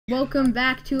Welcome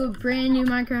back to a brand new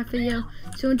Minecraft video.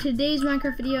 So in today's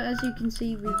Minecraft video, as you can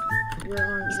see, we're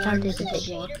on one single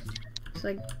block. It's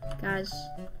like, guys,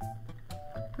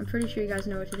 I'm pretty sure you guys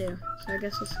know what to do. So I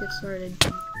guess let's get started.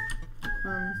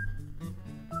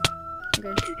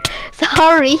 Okay.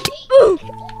 Sorry.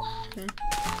 Okay.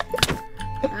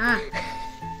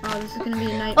 Oh, this is gonna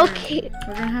be a nightmare. Okay.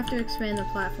 We're gonna have to expand the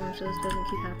platform so this doesn't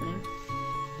keep happening.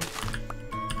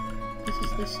 This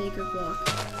is the sacred block.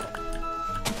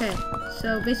 Okay,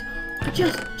 so basically,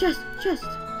 chest.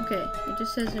 Okay, it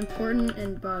just says important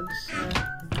and bugs.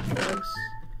 Bugs.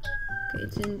 Okay,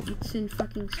 it's in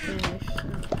fucking Spanish. So,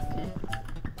 okay.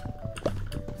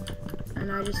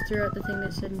 And I just threw out the thing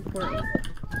that said important.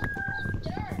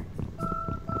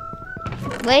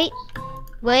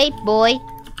 Wait, boy.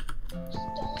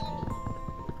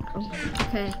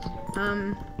 Okay,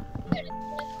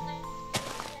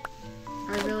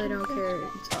 I really don't care.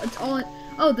 It's all.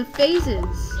 Oh, the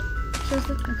phases. Shows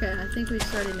the. Okay, I think we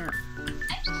started now.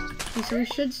 Okay, so we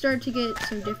should start to get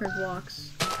some different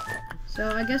blocks. So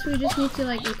I guess we just need to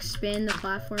like expand the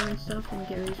platform and stuff and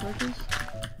get resources.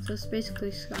 So it's basically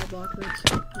skyblock roots.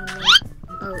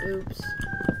 Oh, oops.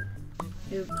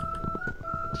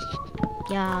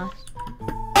 Yeah.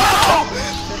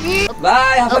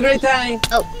 Bye, have a great time.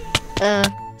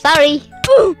 Sorry.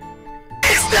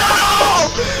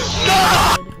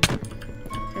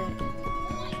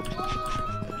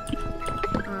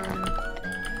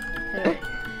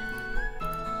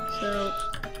 So,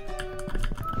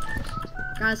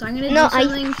 guys, I'm gonna do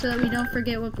something so that we don't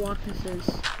forget what block this is.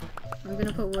 I'm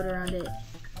gonna put wood around it.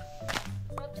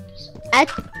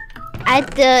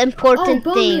 At the important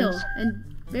bone things. meal and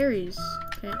berries.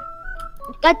 Okay.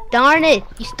 God darn it!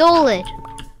 You stole it.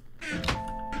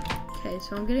 Okay,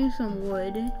 so I'm getting some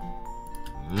wood.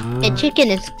 The chicken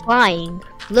is flying.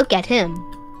 Look at him.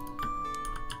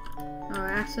 Oh,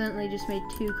 I accidentally just made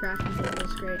 2 crafting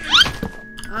tables. Great.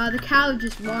 The cow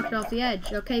just walked off the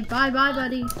edge. Okay, bye,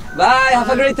 buddy. Bye, have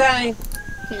a great time.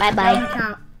 Okay, Bye. down the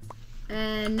cow.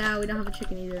 And now we don't have a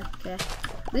chicken either. Okay.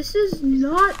 This is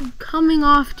not coming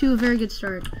off to a very good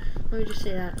start. Let me just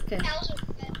say that. Okay.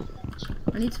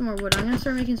 I need some more wood. I'm gonna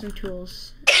start making some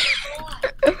tools.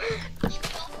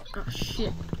 Oh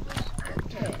shit.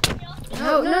 Okay.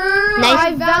 No. Nice. I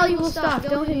have valuable stuff.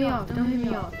 Don't hit me off.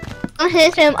 Don't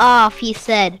Hit him off, he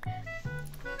said.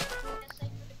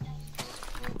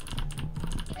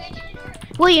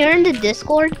 Well, you're in the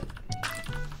Discord?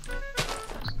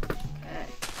 Okay.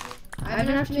 I'm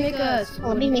gonna have to make a...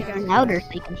 Let me make it louder so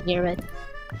you can hear it.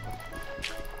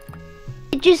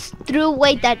 I just threw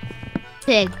away that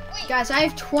pig. Guys, I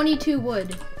have 22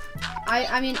 wood.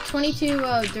 I mean 22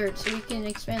 dirt, so we can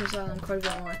expand this island quite a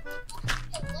bit more.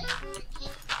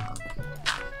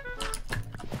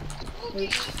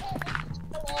 Oops.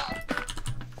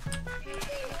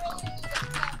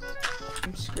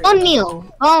 Bone meal.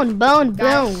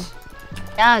 Bone.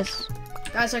 Yes.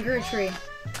 Guys, I grew a tree.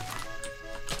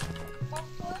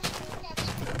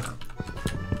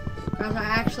 Guys, I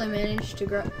actually managed to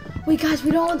grow. Wait, guys,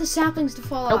 we don't want the saplings to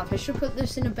fall off. I should put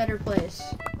this in a better place.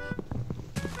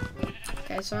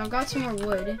 Okay, so I've got some more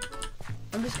wood.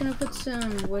 I'm just gonna put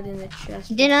some wood in the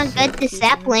chest. Did not get the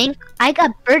sapling. I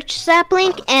got birch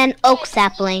sapling and oak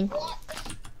sapling.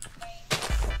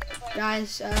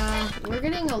 Guys, we're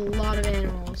getting a lot of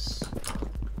animals.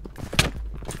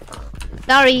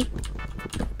 Sorry.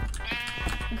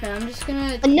 Okay, I'm just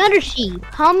gonna... Another sheep.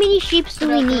 How many sheep do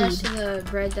we The need? rest of the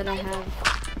bread that I have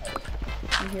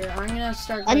in here. I'm gonna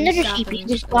start growing Another sheep. He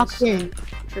saplings just for walked this in.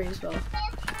 tree as well.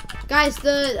 Guys,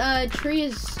 the tree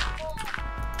is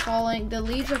falling. The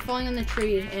leaves are falling on the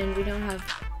tree, and we're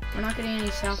not getting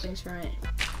any saplings from it.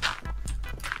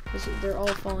 They're all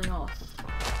falling off.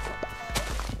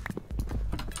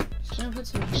 Just gonna put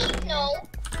some wood in here.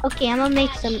 Okay, I'm gonna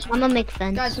make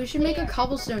fence. Guys, we should make a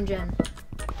cobblestone gen.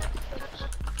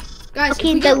 Guys, Okay,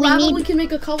 if we get but lava, we can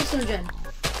make a cobblestone gen.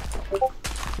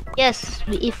 Yes,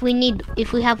 if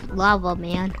we have lava,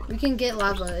 man. We can get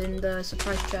lava in the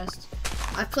surprise chest.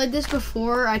 I've played this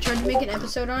before. I tried to make an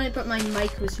episode on it, but my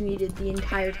mic was muted the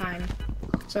entire time,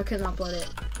 so I couldn't upload it.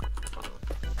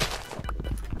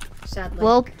 Sadly.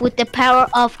 Well, with the power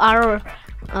of our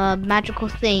magical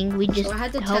thing, we just so I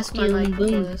had to helped test my you mic and before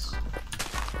boom. this.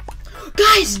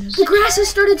 Guys, the grass has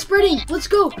started spreading. Let's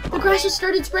go. The grass has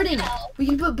started spreading. We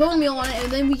can put bone meal on it,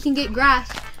 and then we can get grass,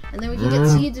 and then we can get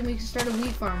seeds, and we can start a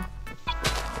wheat farm.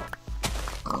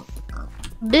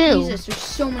 Boom. Jesus, there's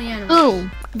so many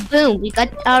animals. Boom. We got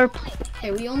our.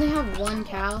 Okay, we only have 1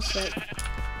 cow, so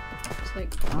it's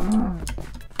like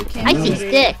we can't I go see very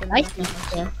stick. often I with see cows.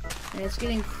 stick. And it's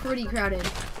getting pretty crowded.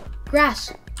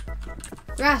 Grass!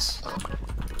 Grass!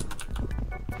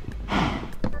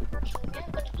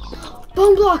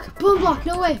 Bone block! Bone block!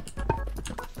 No way!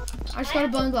 I just got a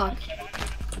bone block.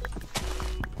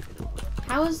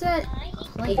 How is that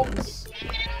planes?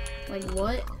 Like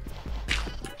what?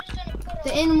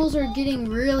 The animals are getting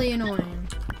really annoying.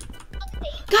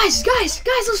 Guys,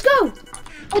 let's go!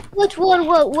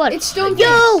 What? It's stone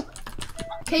Yo!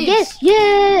 caves.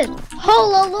 Yes!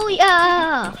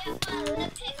 Hallelujah!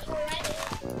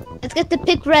 Let's get the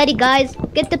pick ready, guys.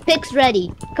 Get the picks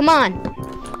ready. Come on.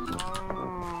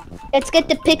 Let's get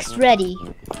the picks ready.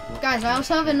 Guys, I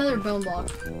also have another bone block.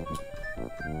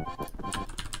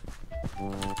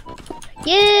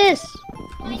 Yes!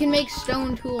 We can make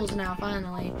stone tools now,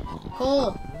 finally.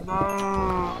 Coal.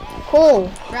 Cool.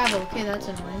 Gravel. Okay, that's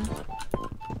annoying.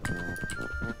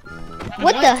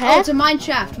 What the Oh, heck? it's a mine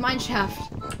shaft. Mine shaft.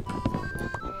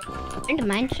 In the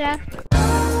mine shaft?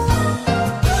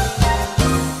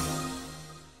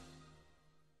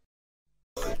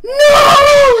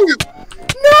 No!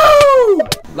 No!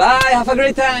 Bye, have a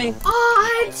great time. Oh,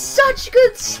 I had such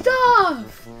good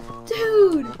stuff,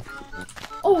 dude.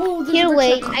 Oh, there's Here, a brick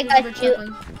wait, sapling, I there's a got brick you.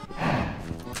 sapling.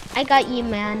 I got you,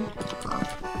 man.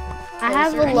 I Is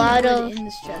have there a any lot wood of. in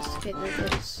this chest. Okay, there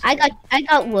it is. I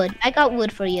got wood. I got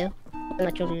wood for you.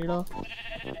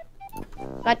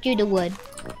 Got you the wood.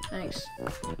 Thanks.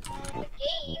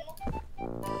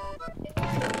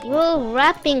 Whoa,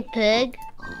 rapping pig.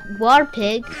 War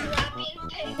pig.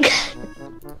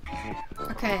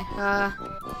 Okay,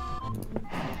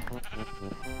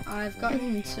 I've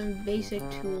gotten some basic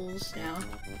tools now.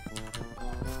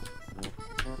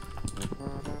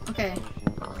 Okay.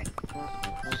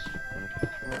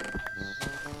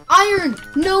 Iron!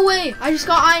 No way! I just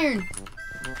got iron!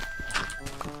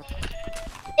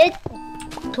 It's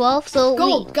 12, so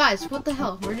Gold! Guys, what the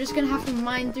hell? We're just gonna have to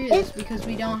mine through this because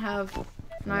we don't have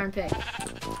an iron pick.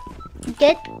 we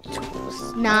get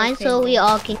 9 so we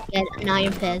all can get an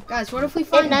iron pick. Guys, what if we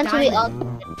Get find 9 so we all.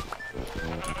 diamond?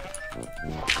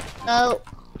 So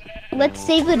let's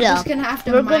save it We're up. just gonna have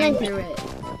to We're mine gonna- through it.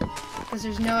 Because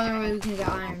there's no other way we can get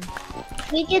iron.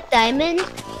 If we get diamond,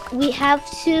 we have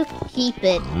to keep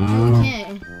it. We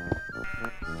can't.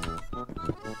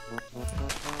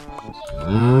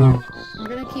 I'm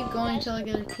gonna keep going until I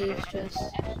get a cave chest.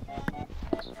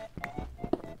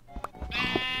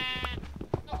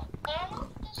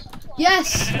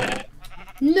 Yes!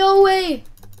 No way!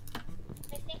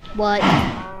 What?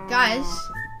 Guys.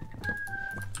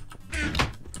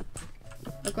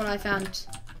 Look what I found.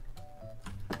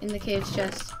 In the cave's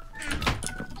chest.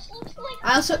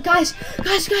 I also, guys,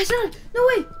 no, no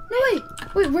way, no way.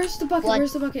 Wait, where's the bucket? What?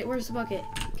 Where's the bucket? Where's the bucket?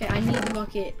 Okay, I need the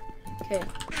bucket. Okay.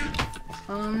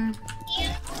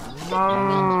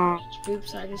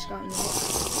 Oops, I just got in it.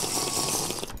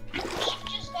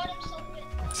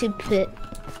 To put.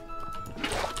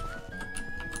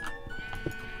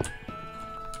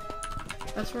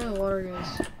 That's where the water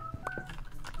goes.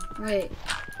 Wait.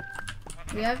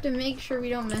 We have to make sure we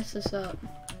don't mess this up.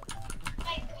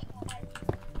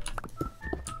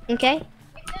 Okay.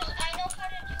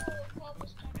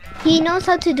 He knows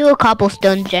how to do a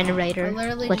cobblestone I generator.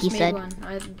 literally What he just made said. one.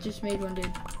 I just made one,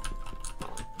 dude.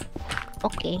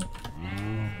 Okay.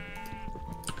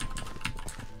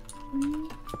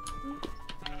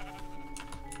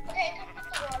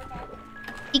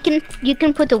 You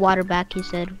can put the water back, he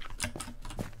said.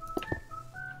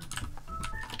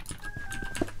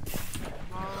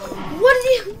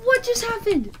 What just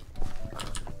happened?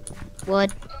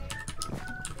 What?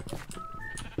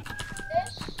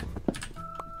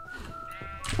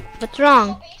 What's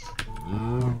wrong?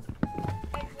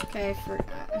 Okay, I forgot.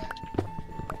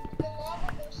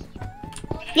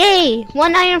 Yay!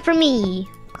 1 iron for me.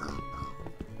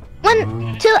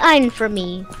 2 iron for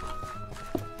me.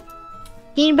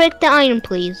 Can you break the iron,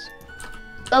 please?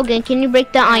 Logan, can you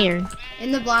break the iron?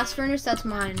 In the blast furnace, that's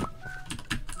mine.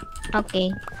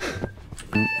 Okay.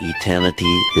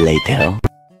 Eternity later.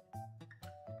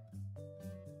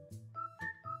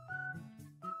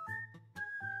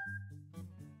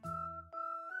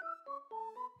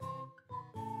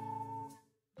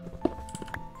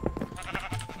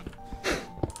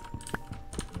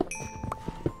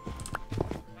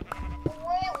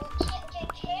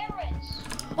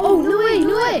 Oh, no way,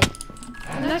 no way!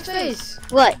 Next phase.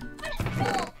 What?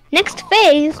 Next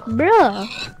phase? Bruh.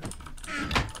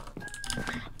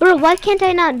 Bro, why can't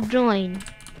I not join?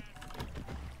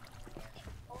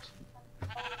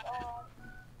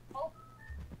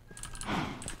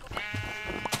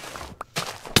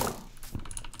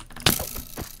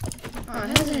 Oh,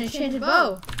 it has an enchanted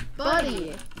bow.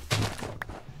 Buddy.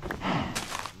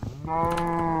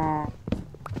 I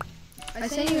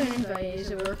sent you an invite.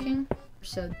 Is it working?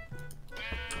 So.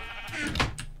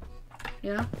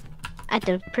 Yeah? At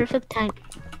the perfect time.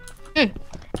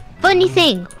 Funny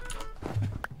thing.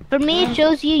 For me, it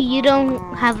shows you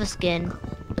don't have a skin.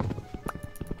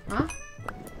 Huh?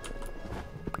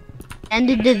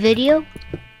 Ended the video.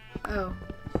 Oh.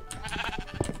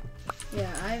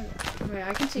 Yeah,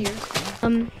 I can see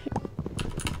yours.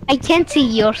 I can't see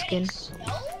your skin.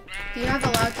 Do you have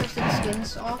allow trusted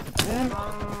skins off?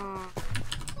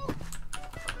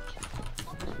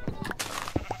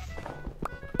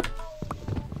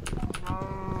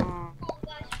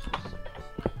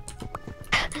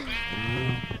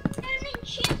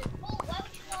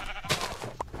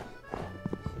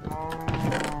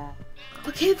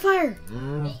 A campfire!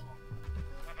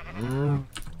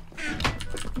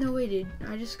 No way, dude.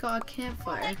 I just got a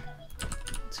campfire.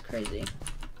 It's crazy.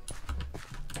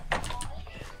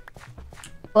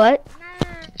 What?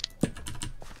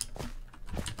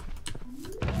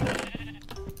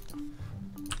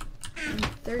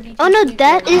 32 Oh no, people.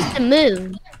 that is the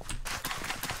moon.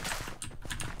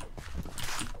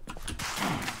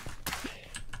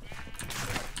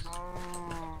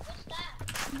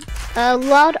 A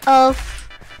lot of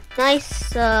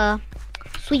nice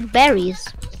sweet berries.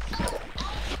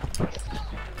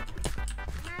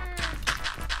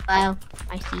 Wow,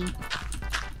 I see.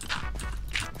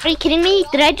 Are you kidding me?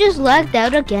 Did I just lagged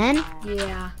out again?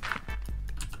 Yeah.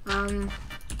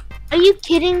 Are you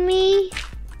kidding me?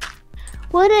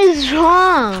 What is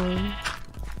wrong?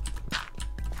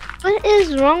 What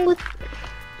is wrong with...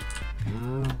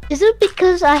 Is it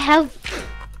because I'm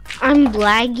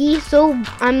laggy, so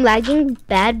I'm lagging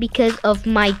bad because of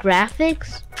my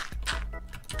graphics?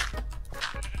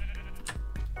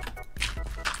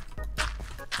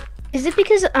 Is it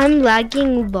because I'm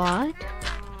lagging a lot?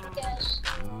 Yes.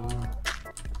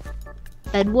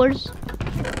 Bed Wars?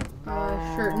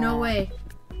 Sure. No way.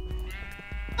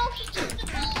 No, he took the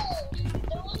gold.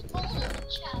 There was gold in the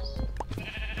chest.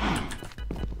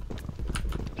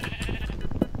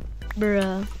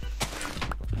 Bruh.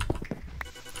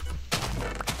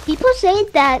 People say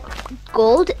that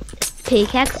gold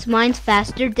pickaxe mines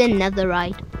faster than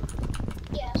netherite.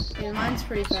 Yes. Yeah, mine's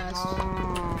pretty fast.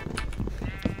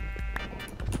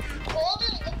 Gold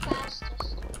is the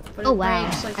fastest. But Oh it wow,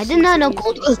 breaks, like, I did not know super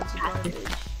gold easy was since it's faster. garbage.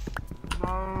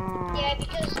 Yeah,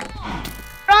 because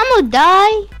Ramo,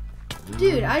 die!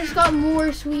 Dude, I just got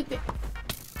more sweet.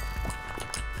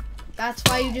 That's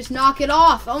why you just knock it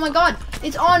off. Oh my god,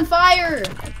 it's on fire.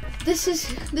 This is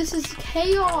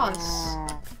chaos.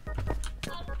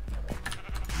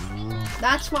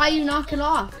 That's why you knock it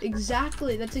off.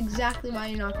 Exactly. That's exactly why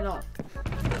you knock it off.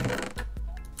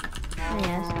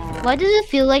 Yes. Why does it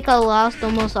feel like I lost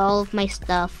almost all of my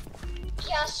stuff?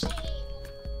 yeah, see, I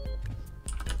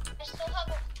still have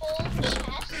a full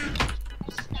chest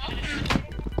of stuff.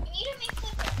 We need to make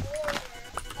like a order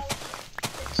of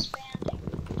expanding.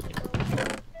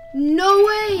 No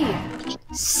way.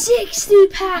 60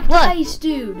 pack What? ice,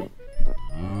 dude.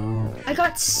 I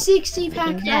got 60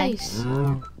 pack Taking that. ice.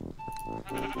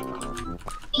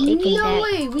 Taking No that.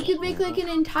 way! We could make like an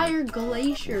entire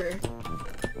glacier.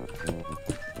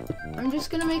 I'm just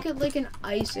gonna make it like an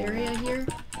ice area here,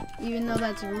 even though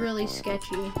that's really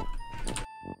sketchy.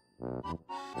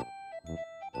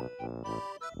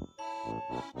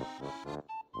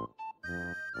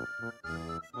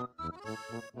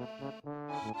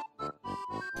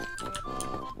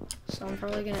 So I'm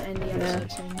probably gonna end the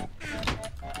episode soon.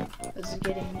 This is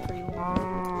getting pretty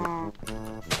long.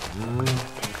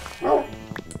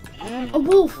 A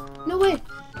wolf! No way!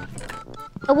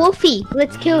 A wolfie,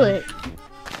 let's kill it.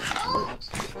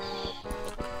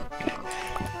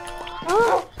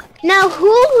 Now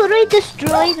who literally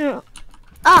destroyed?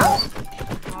 Ah.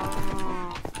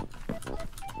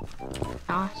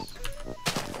 Nice.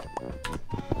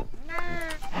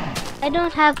 I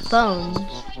don't have bones.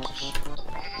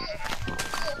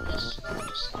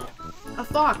 A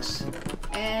fox!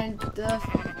 And the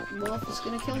wolf is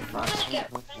gonna kill the fox.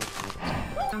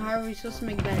 Now how are we supposed to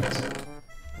make beds?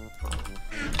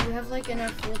 We have like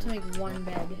enough wool to make one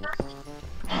bed.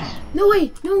 No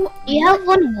way! No! You have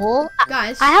one wool?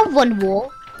 Guys, I have one wool.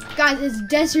 guys, it's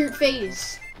desert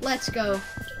phase. Let's go.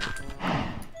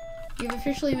 You've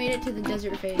officially made it to the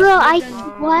desert phase. Bro, We've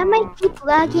done- why am I keep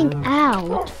lagging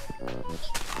out?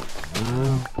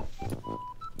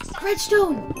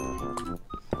 Redstone!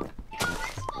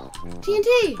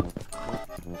 TNT!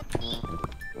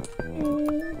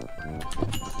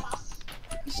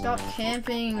 Stop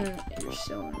camping. You're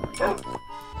so annoying.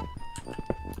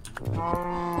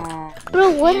 Bro,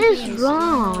 what Camping is stealing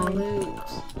wrong? loot.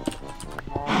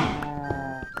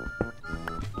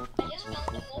 I just found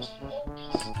the most OP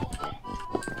spot.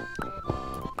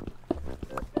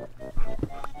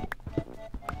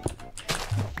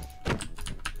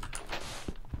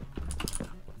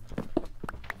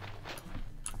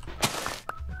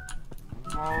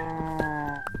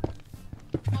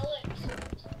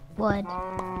 What?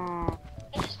 I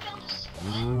just found a spot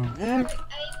where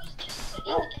I was just sitting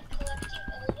and collecting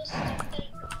all the stuff that I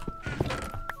got.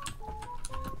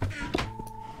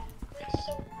 It's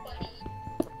so funny.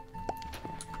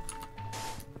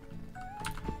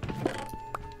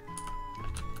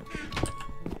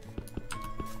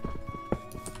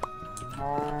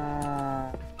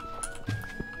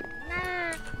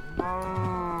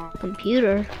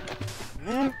 Computer.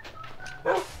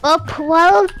 Oh,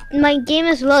 while my game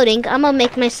is loading, I'm gonna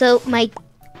make myself my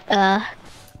oh,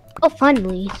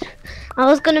 finally. I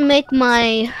was gonna make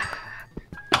my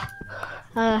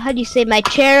how do you say, my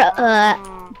chair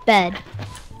bed,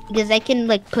 because I can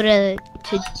like put a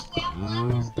to Alex, we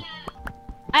have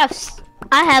lapis now.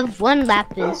 I have one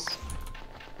lapis.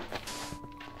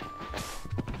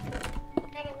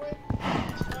 Gotta work.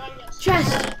 Oh, yes.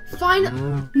 Chest!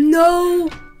 Find.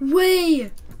 No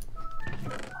way!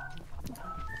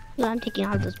 Yeah, I'm taking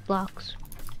out those blocks.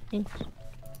 Thanks.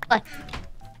 What?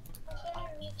 I'm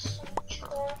gonna need some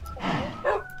charcoal.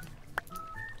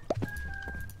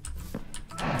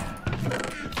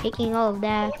 Taking all of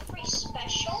that. Free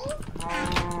special?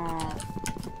 Oh,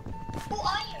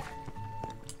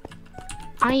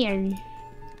 iron. Iron.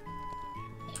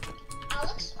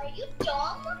 Alex, are you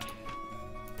dumb?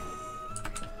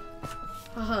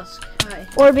 A husk. Hi.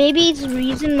 Or maybe it's the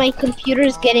reason my computer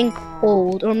is getting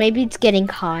old, or maybe it's getting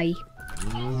high.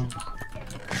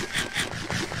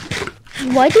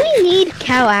 Why do we need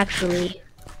cow actually?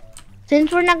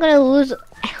 Since we're not gonna lose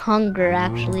hunger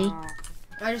actually.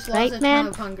 I just Right, lost a man?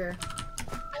 ton of hunger.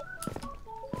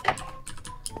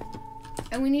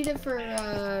 And we need it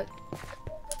for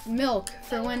milk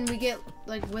for when we get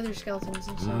like wither skeletons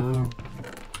and stuff.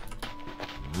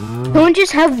 Don't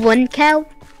just have one cow?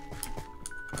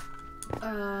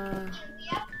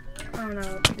 I don't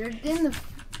know. They're in the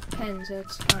pen, so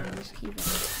it's fine. Just keep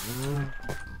them.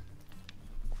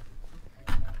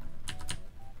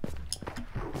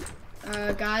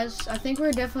 Guys, I think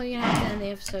we're definitely gonna have to end the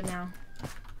episode now.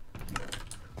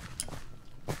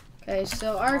 Okay,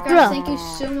 so alright guys, thank you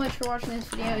so much for watching this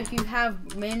video. If you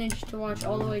have managed to watch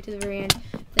all the way to the very end,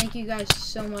 thank you guys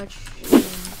so much. And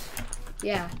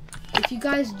yeah, if you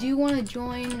guys do want to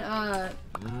join, this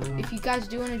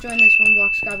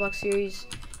Roblox Skyblock series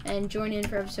and join in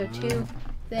for episode 2,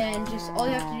 then just all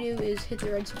you have to do is hit the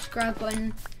red subscribe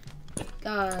button,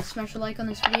 smash a like on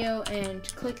this video, and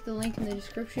click the link in the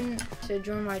description to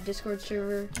join my Discord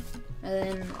server, and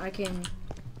then I can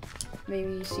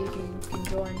maybe see if you can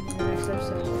join in the next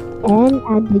episode. And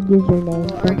add the username. Well,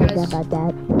 alright, Don't forget guys. about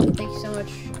that. Thank you so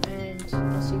much, and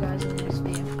I'll see you guys in the next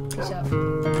video. Peace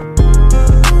out.